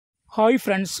Hi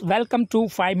friends, welcome to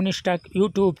 5 Minutes Tech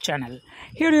YouTube channel.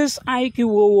 Here is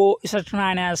iQOO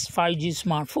Z9s 5G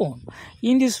smartphone.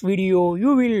 In this video,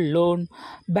 you will learn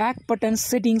back button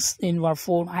settings in your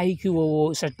phone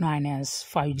iQOO Z9s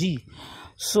 5G.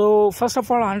 So first of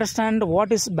all, understand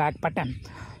what is back button.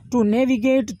 To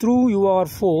navigate through your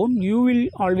phone, you will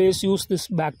always use this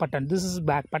back button. This is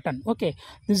back button. Okay,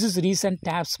 this is recent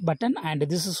tabs button and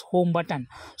this is home button.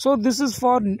 So this is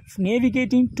for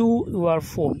navigating to your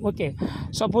phone. Okay,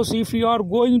 suppose if you are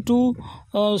going to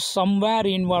somewhere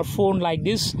in your phone like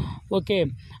this,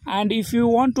 okay, and if you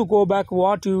want to go back,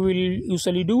 what you will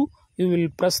usually do, you will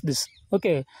press this.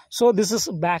 Okay, so this is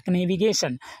back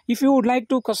navigation. If you would like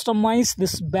to customize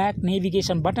this back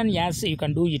navigation button, yes, you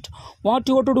can do it. What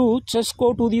you have to do, just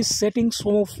go to the settings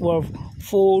of your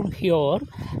phone here,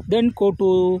 then go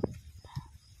to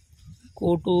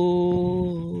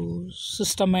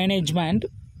system management,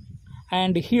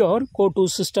 and here go to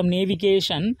system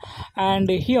navigation, and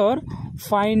here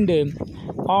find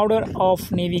order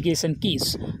of navigation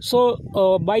keys. So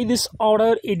by this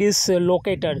order it is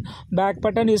located. Back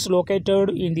button is located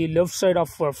in the left side of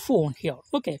your phone here.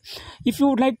 Okay, if you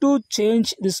would like to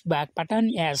change this back button,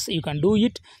 yes, you can do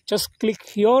it. Just click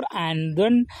here and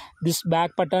then this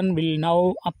back button will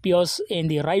now appears in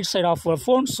the right side of your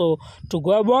phone. So to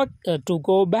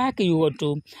go back you have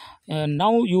to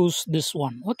now use this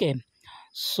one. Okay,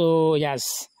 so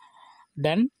yes,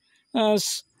 then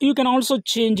you can also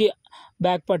change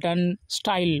back button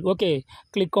style. Okay,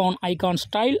 click on icon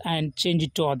style and change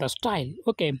it to other style.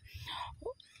 Okay,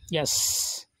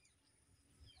 yes,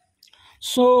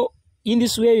 so in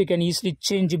this way you can easily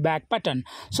change the back button.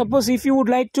 Suppose if you would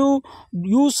like to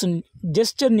use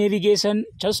gesture navigation,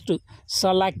 just to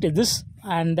select this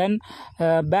and then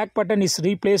back button is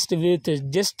replaced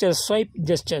with gesture swipe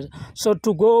gesture. So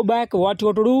to go back, what you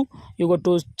have to do, you got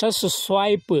to just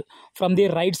swipe from the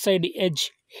right side edge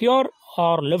here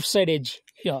or left side edge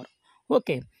here.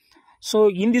 Okay, so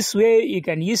in this way you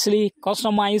can easily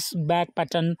customize back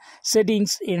button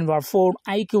settings in your phone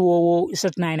iQOO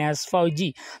Z9s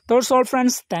 5G. That's all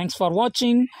friends, thanks for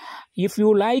watching. If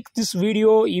you like this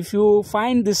video, if you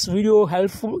find this video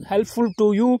helpful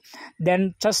to you,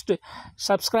 then just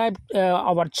subscribe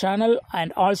our channel,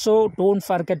 and also don't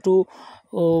forget to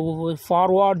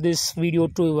forward this video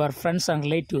to your friends and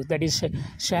relatives. That is,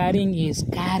 sharing is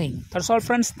caring. That's all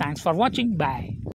friends, thanks for watching. Bye.